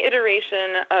only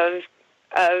iteration of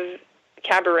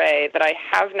Cabaret that I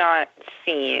have not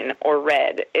seen or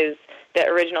read is the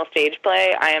original stage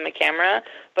play, I Am a Camera.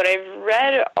 But I've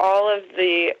read all of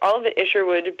the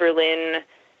Isherwood Berlin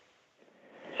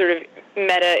sort of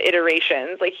meta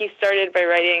iterations. Like, he started by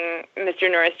writing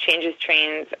Mr. Norris Changes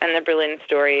Trains and the Berlin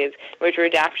Stories, which were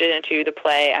adapted into the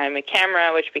play I Am a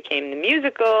Camera, which became the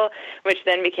musical, which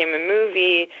then became a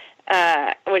movie,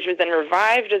 which was then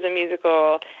revived as a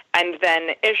musical. And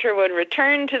then Isherwood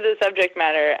returned to the subject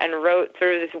matter and wrote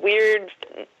sort of this weird,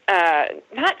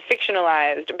 not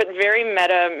fictionalized, but very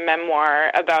meta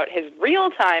memoir about his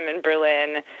real time in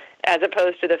Berlin, as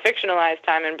opposed to the fictionalized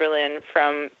time in Berlin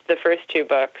from the first 2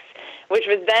 books, which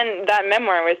was then, that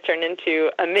memoir was turned into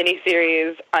a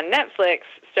miniseries on Netflix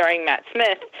starring Matt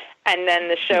Smith, and then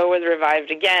the show was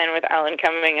revived again with Alan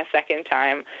Cumming a second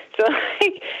time. So,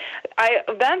 like,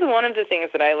 that's one of the things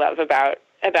that I love about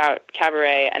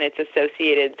Cabaret and its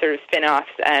associated sort of spin-offs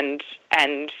and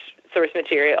source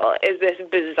material, is this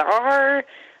bizarre,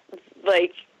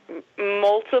 like,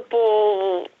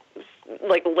 multiple,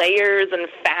 like, layers and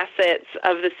facets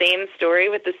of the same story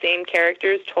with the same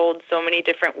characters told so many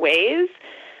different ways.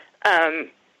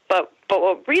 But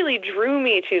what really drew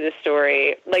me to the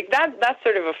story, like, that's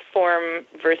sort of a form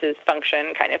versus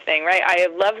function kind of thing, right? I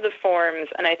love the forms,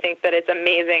 and I think that it's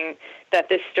amazing that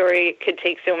this story could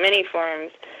take so many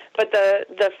forms. But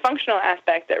the functional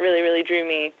aspect that really, really drew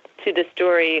me to the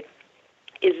story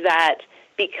is that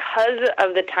because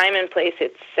of the time and place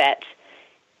it's set,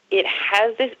 it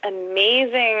has this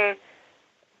amazing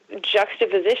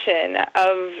juxtaposition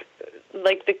of,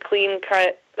 like, the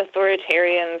clean-cut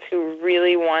authoritarians who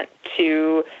really want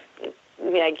to,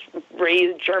 like,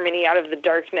 raise Germany out of the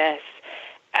darkness.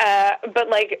 But,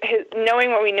 like,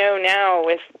 knowing what we know now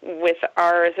with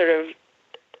our sort of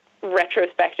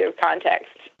retrospective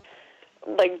context,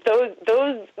 like, those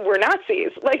were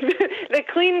Nazis. Like, the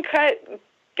clean-cut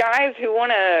guys who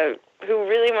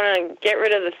really want to get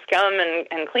rid of the scum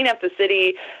and clean up the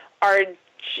city are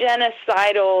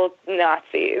genocidal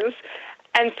Nazis.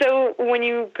 And so when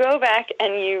you go back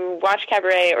and you watch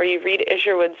Cabaret or you read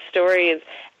Isherwood's stories,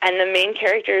 and the main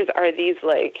characters are these,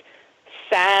 like,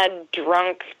 sad,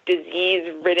 drunk,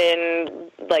 disease-ridden,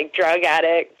 like, drug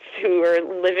addicts who are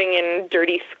living in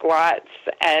dirty squats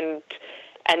and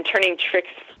turning tricks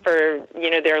for, you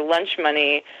know, their lunch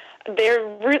money,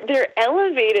 they're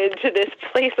elevated to this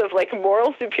place of, like,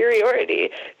 moral superiority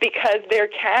because they're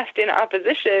cast in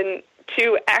opposition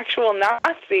to actual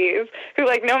Nazis who,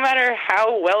 like, no matter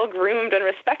how well groomed and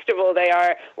respectable they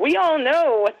are, we all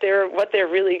know what they're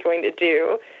really going to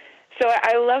do. So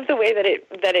I love the way that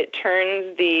it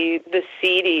turns the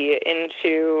seedy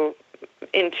into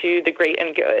the great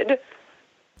and good.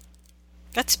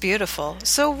 That's beautiful.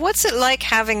 So what's it like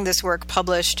having this work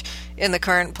published in the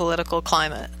current political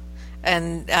climate?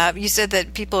 And you said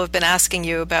that people have been asking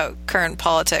you about current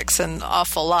politics an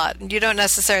awful lot. You don't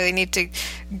necessarily need to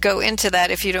go into that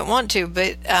if you don't want to,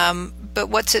 but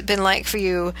what's it been like for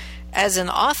you as an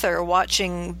author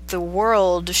watching the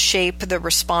world shape the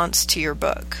response to your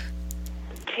book?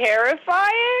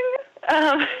 Terrifying.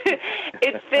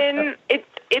 It's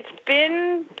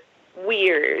been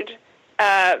weird.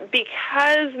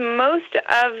 Because most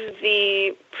of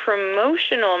the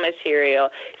promotional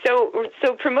material, so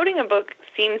promoting a book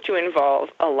seems to involve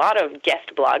a lot of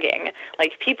guest blogging.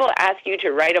 Like, people ask you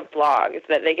to write a blog so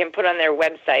that they can put on their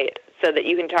website so that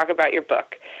you can talk about your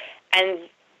book. And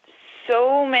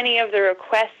so many of the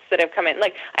requests that have come in,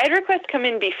 like, I had requests come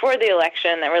in before the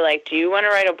election that were like, do you want to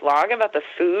write a blog about the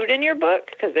food in your book?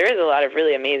 Because there is a lot of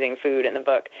really amazing food in the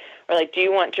book. Or, like, do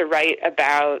you want to write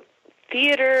about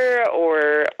theater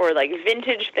or like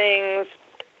vintage things?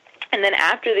 And then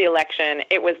after the election,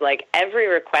 it was like every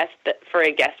request for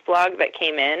a guest blog that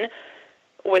came in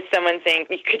was someone saying,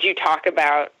 could you talk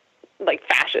about, like,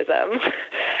 fascism?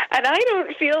 And I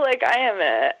don't feel like I am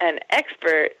an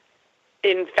expert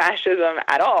in fascism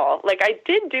at all. Like, I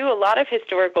did do a lot of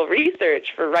historical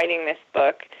research for writing this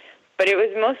book, but it was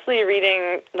mostly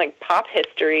reading, like, pop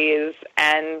histories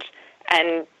and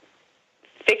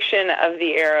fiction of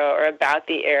the era or about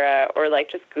the era, or like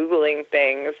just Googling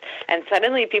things. And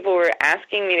suddenly people were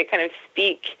asking me to kind of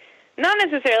speak, not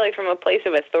necessarily from a place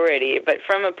of authority, but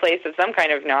from a place of some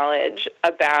kind of knowledge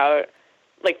about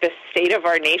like the state of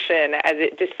our nation as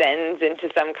it descends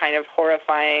into some kind of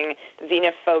horrifying,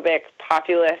 xenophobic,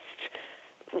 populist,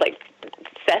 like,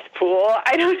 cesspool.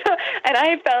 I don't know. And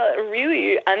I felt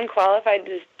really unqualified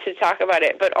to talk about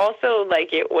it, but also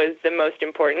like it was the most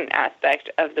important aspect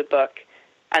of the book,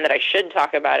 and that I should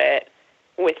talk about it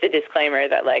with the disclaimer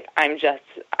that, like, I'm just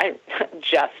an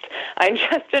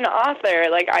author.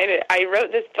 Like, I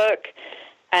wrote this book,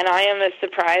 and I am as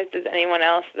surprised as anyone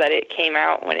else that it came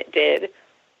out when it did.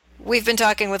 We've been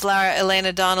talking with Lara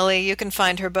Elena Donnelly. You can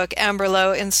find her book,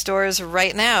 Amberlow, in stores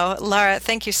right now. Lara,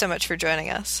 thank you so much for joining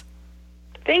us.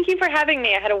 Thank you for having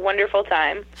me. I had a wonderful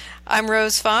time. I'm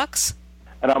Rose Fox.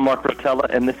 And I'm Mark Rotella,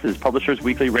 and this is Publishers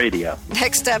Weekly Radio.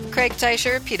 Next up, Craig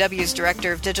Teicher, PW's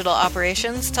Director of Digital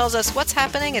Operations, tells us what's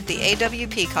happening at the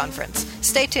AWP conference.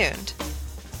 Stay tuned.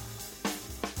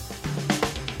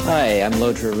 Hi, I'm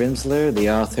Lodra Rimsler,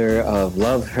 the author of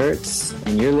Love Hurts,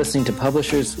 and you're listening to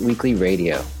Publishers Weekly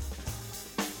Radio.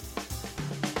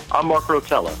 I'm Mark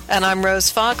Rotella. And I'm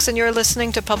Rose Fox, and you're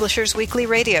listening to Publishers Weekly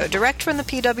Radio, direct from the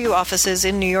PW offices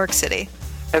in New York City.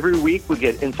 Every week we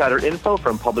get insider info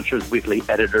from Publishers Weekly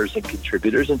editors and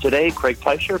contributors. And today, Craig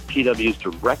Teicher, PW's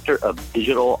Director of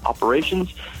Digital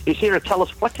Operations, is here to tell us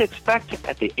what to expect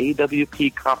at the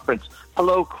AWP conference.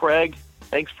 Hello, Craig.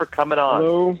 Thanks for coming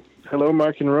on. Hello,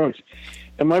 Mark and Rose.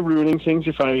 Am I ruining things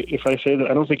if I say that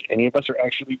I don't think any of us are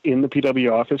actually in the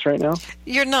PW office right now?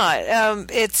 You're not.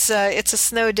 It's a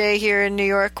snow day here in New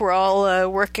York. We're all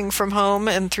working from home,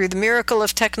 and through the miracle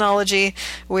of technology,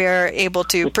 we are able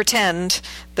to pretend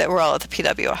that we're all at the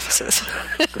PW offices.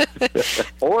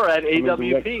 Or at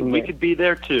AWP. We could be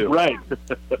there too. Right.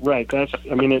 That's.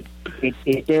 I mean,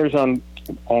 it bears on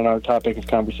our topic of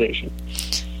conversation.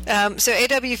 So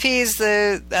AWP is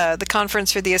the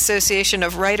conference for the Association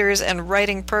of Writers and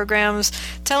Writing Programs.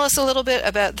 Tell us a little bit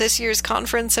about this year's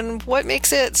conference and what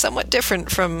makes it somewhat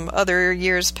different from other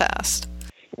years past.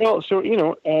 Well, so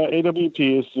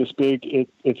AWP is this big. It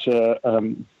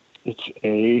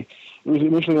was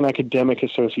initially an academic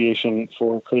association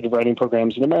for creative writing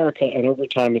programs in America, and over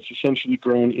time, it's essentially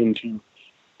grown into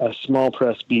a small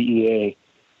press BEA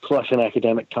plus an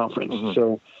academic conference. Mm-hmm.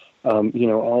 So. All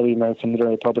the American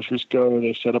literary publishers go,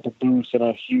 they set up a booth at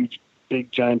a huge,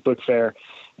 big, giant book fair,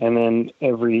 and then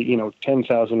every,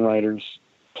 10,000 writers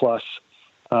plus,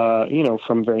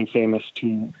 from very famous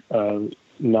to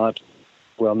not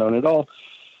well-known at all,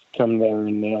 come there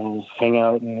and they all hang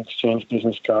out and exchange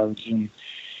business cards and,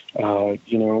 go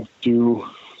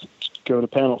to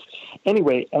panels.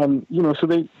 Anyway, so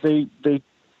they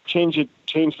change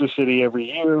the city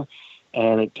every year,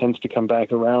 and it tends to come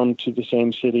back around to the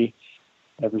same city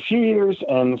every few years.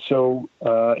 And so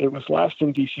it was last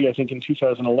in D.C., I think, in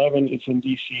 2011. It's in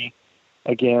D.C.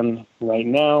 again right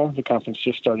now. The conference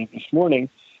just started this morning.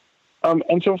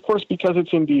 And so, of course, because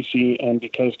it's in D.C. and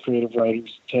because creative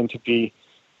writers tend to be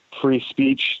free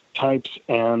speech types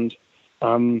and,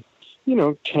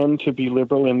 tend to be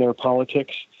liberal in their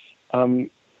politics, a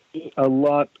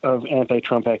lot of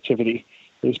anti-Trump activity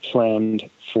is planned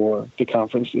for the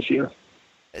conference this year.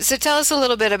 So tell us a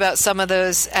little bit about some of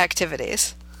those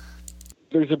activities.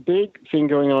 There's a big thing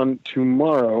going on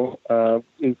tomorrow.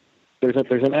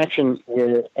 There's an action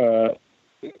where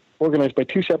organized by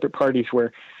two separate parties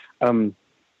where a bunch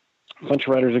of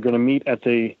writers are going to meet at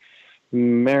the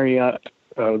Marriott,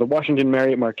 the Washington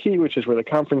Marriott Marquis, which is where the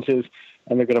conference is,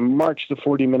 and they're going to march the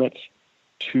 40 minutes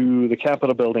to the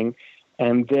Capitol building,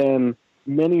 and then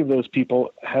many of those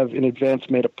people have in advance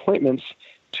made appointments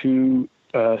to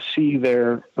see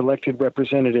their elected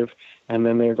representative, and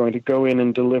then they're going to go in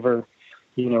and deliver,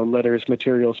 letters,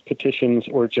 materials, petitions,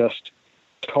 or just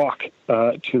talk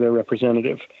to their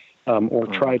representative, or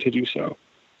try to do so.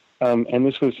 And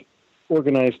this was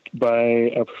organized by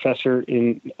a professor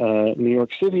in New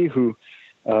York City who,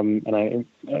 and I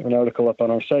have an article up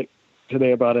on our site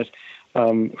today about it,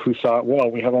 who thought, well,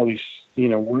 we have all these,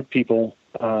 word people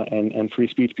and free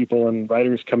speech people and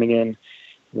writers coming in.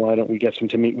 Why don't we get them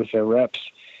to meet with their reps?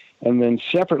 And then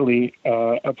separately,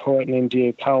 a poet named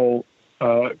D.A. Powell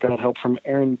got help from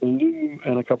Aaron Ballou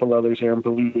and a couple others. Aaron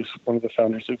Ballou is one of the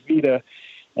founders of VIDA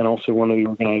and also one of the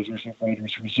organizers of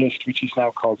Writers Resist, which is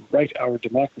now called Write Our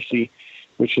Democracy,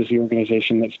 which is the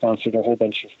organization that sponsored a whole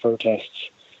bunch of protests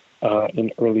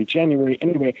in early January.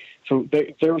 Anyway, so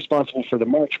they're responsible for the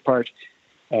march part.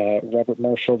 Robert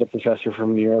Marshall, the professor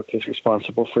from New York, is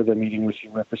responsible for the meeting with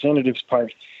your representatives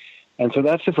part. And so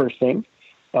that's the first thing.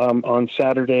 On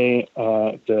Saturday,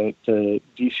 the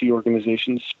D.C.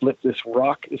 organization Split This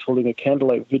Rock is holding a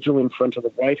candlelight vigil in front of the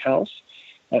White House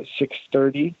at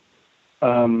 6:30.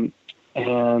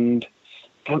 And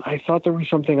I thought there was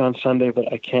something on Sunday,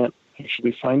 but I can't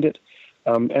actually find it.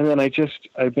 And then I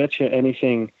bet you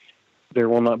anything, there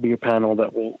will not be a panel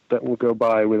that will go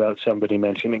by without somebody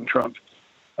mentioning Trump.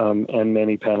 And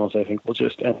many panels, I think, will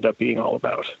just end up being all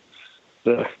about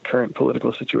the current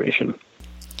political situation.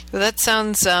 Well, that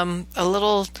sounds a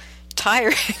little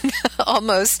tiring,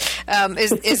 almost. I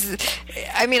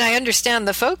mean, I understand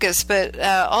the focus, but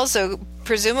also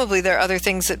presumably there are other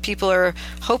things that people are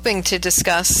hoping to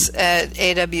discuss at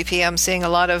AWP. I'm seeing a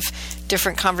lot of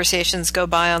different conversations go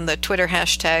by on the Twitter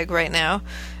hashtag right now.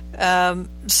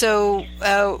 So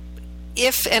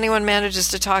if anyone manages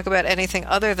to talk about anything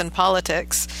other than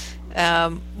politics,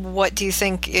 what do you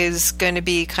think is going to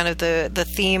be kind of the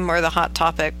theme or the hot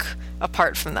topic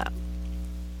apart from that?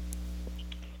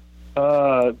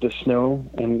 The snow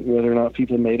and whether or not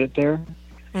people made it there.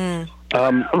 Right.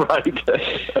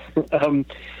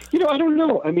 I don't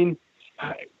know. I mean,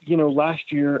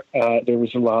 last year there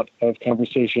was a lot of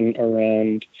conversation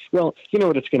around, well,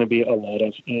 what it's going to be a lot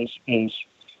of is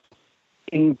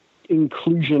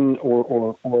inclusion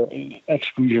or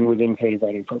exclusion within creative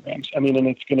writing programs. I mean, and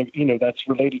it's going to, that's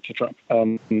related to Trump.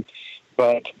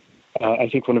 But I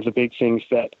think one of the big things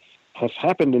that has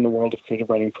happened in the world of creative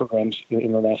writing programs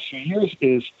in the last few years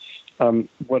is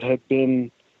what had been,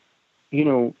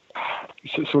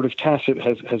 sort of tacit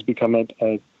has become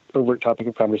a overt topic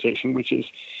of conversation, which is,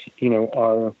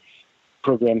 our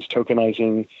programs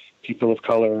tokenizing people of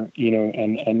color,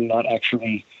 and not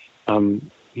actually,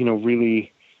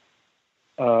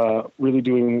 really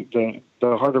doing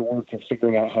the harder work of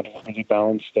figuring out how to really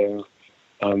balance their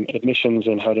admissions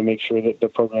and how to make sure that the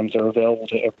programs are available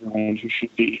to everyone who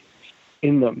should be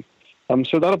in them.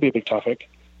 So that'll be a big topic.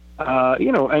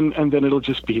 And then it'll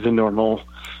just be the normal,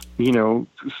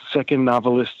 second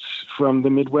novelists from the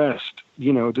Midwest,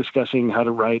 discussing how to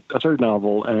write a third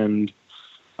novel and,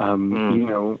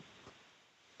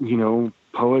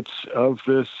 poets of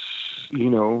this,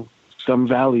 some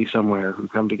valley somewhere who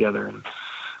come together and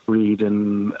read.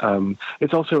 And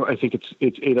it's also, I think it's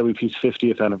AWP's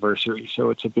 50th anniversary,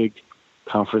 so it's a big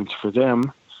conference for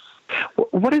them.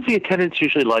 What is the attendance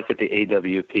usually like at the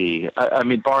AWP? I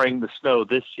mean, barring the snow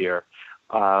this year,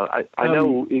 I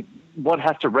know one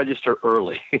has to register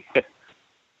early.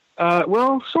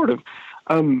 Well, sort of.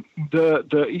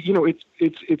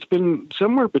 It's been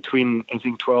somewhere between, I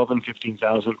think, 12 and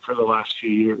 15,000 for the last few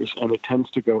years, and it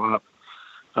tends to go up.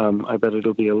 I bet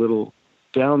it'll be a little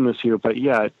down this year, but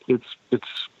yeah, it's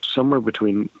somewhere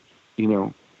between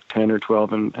 10 or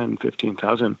 12 and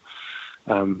 15,000.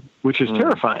 Which is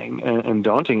terrifying and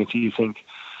daunting if you think,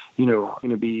 I'm going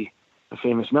to be a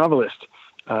famous novelist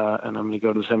and I'm going to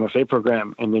go to this MFA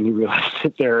program, and then you realize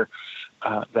that there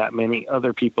are that many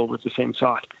other people with the same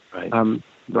thought. Right.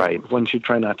 Right. One should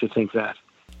try not to think that.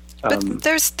 But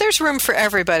there's room for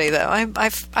everybody, though. I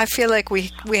feel like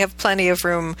we have plenty of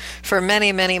room for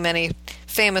many, many, many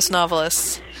famous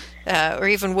novelists, or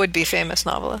even would-be famous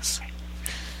novelists.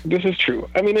 This is true.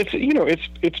 I mean,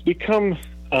 it's become.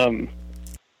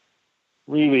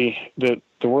 Really, the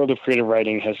world of creative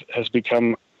writing has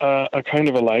become a kind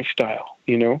of a lifestyle,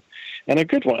 and a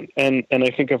good one. And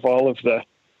I think of all of the,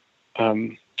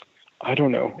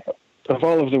 of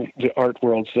all of the art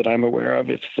worlds that I'm aware of,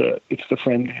 it's the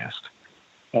friendliest,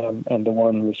 and the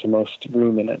one with the most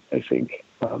room in it, I think.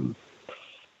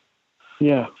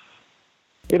 Yeah,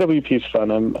 AWP is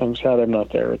fun. I'm sad I'm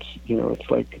not there. It's it's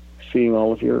like seeing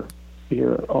all of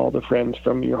all the friends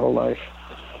from your whole life.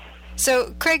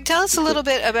 So, Craig, tell us a little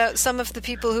bit about some of the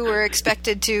people who were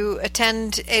expected to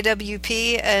attend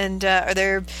AWP, and are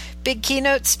there big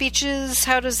keynote speeches?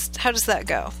 How does that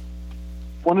go?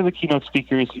 One of the keynote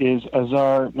speakers is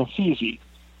Azar Nafizi,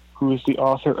 who is the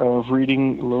author of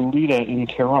Reading Lolita in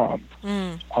Tehran,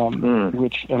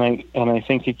 which, and I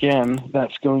think again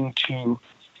that's going to,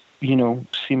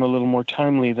 seem a little more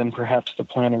timely than perhaps the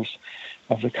planners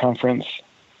of the conference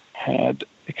had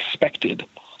expected.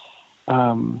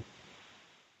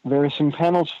 There are some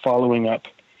panels following up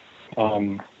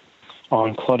on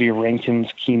Claudia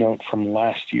Rankine's keynote from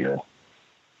last year,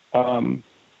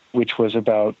 which was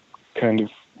about kind of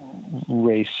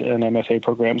race and MFA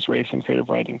programs, race and creative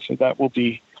writing. So that will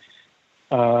be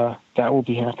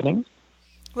happening.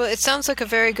 Well, it sounds like a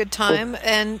very good time.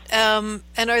 And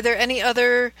are there any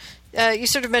other? You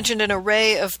sort of mentioned an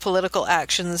array of political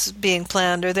actions being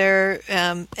planned. Are there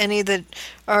any that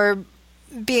are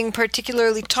being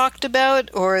particularly talked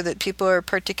about or that people are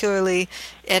particularly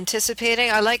anticipating?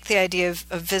 I like the idea of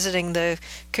visiting the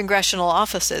congressional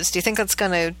offices. Do you think that's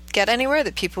going to get anywhere,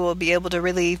 that people will be able to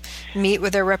really meet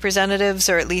with their representatives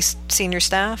or at least senior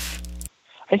staff?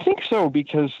 I think so,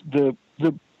 because the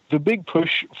big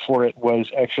push for it was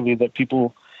actually that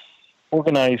people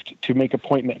organized to make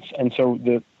appointments. And so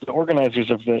the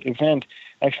organizers of the event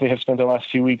actually have spent the last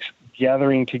few weeks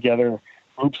gathering together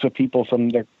groups of people from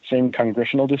their same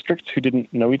congressional districts who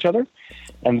didn't know each other,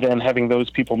 and then having those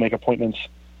people make appointments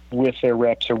with their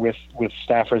reps or with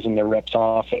staffers in their rep's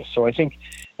office. So I think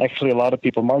actually a lot of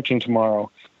people marching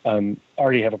tomorrow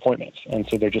already have appointments, and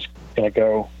so they're just going to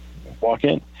go walk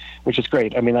in, which is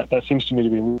great. I mean, that seems to me to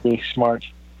be a really smart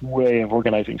way of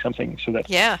organizing something, so that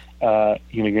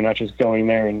you're not just going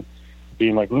there and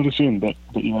being like, let us in, but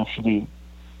you actually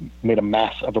made a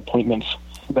mass of appointments.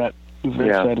 That is very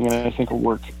exciting, and I think will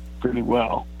work pretty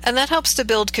well. And that helps to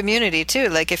build community too.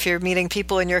 Like if you're meeting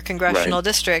people in your congressional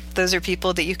district, those are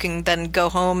people that you can then go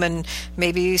home and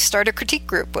maybe start a critique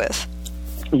group with.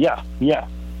 Yeah. And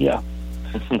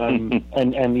it's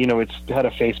had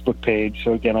a Facebook page.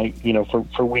 So again,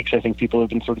 for weeks I think people have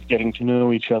been sort of getting to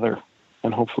know each other,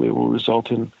 and hopefully it will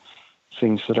result in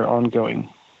things that are ongoing.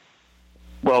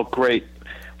 Well, great.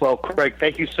 Well, Craig,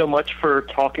 thank you so much for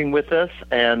talking with us.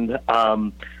 And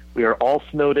we are all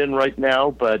snowed in right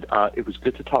now, but it was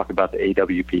good to talk about the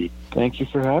AWP. Thank you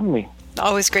for having me.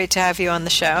 Always great to have you on the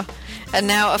show. And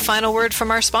now a final word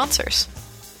from our sponsors.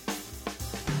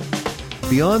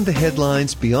 Beyond the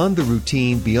headlines, beyond the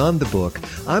routine, beyond the book,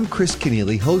 I'm Chris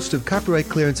Kenneally, host of Copyright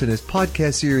Clearance and his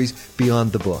podcast series,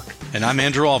 Beyond the Book. And I'm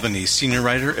Andrew Albany, senior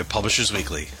writer at Publishers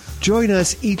Weekly. Join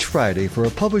us each Friday for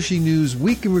a Publishing News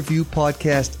Week in Review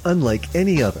podcast unlike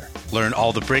any other. Learn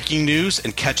all the breaking news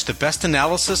and catch the best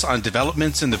analysis on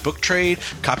developments in the book trade,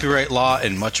 copyright law,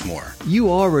 and much more.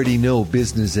 You already know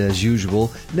business as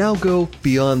usual. Now go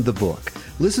beyond the book.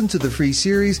 Listen to the free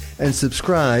series and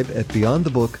subscribe at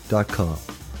beyondthebook.com.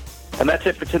 And that's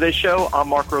it for today's show. I'm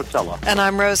Mark Rosella. And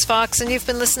I'm Rose Fox, and you've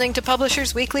been listening to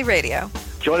Publishers Weekly Radio.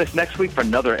 Join us next week for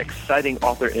another exciting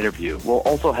author interview. We'll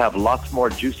also have lots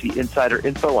more juicy insider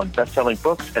info on best-selling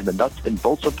books and the nuts and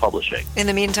bolts of publishing. In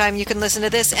the meantime, you can listen to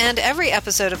this and every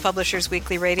episode of Publishers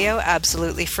Weekly Radio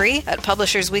absolutely free at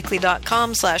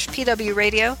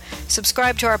publishersweekly.com/pwradio.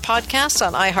 Subscribe to our podcasts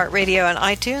on iHeartRadio and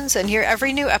iTunes, and hear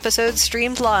every new episode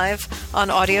streamed live on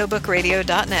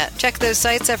audiobookradio.net. Check those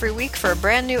sites every week for a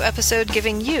brand new episode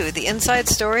giving you the inside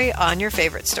story on your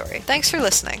favorite story. Thanks for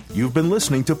listening. You've been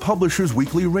listening to Publishers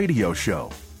Weekly Radio Show.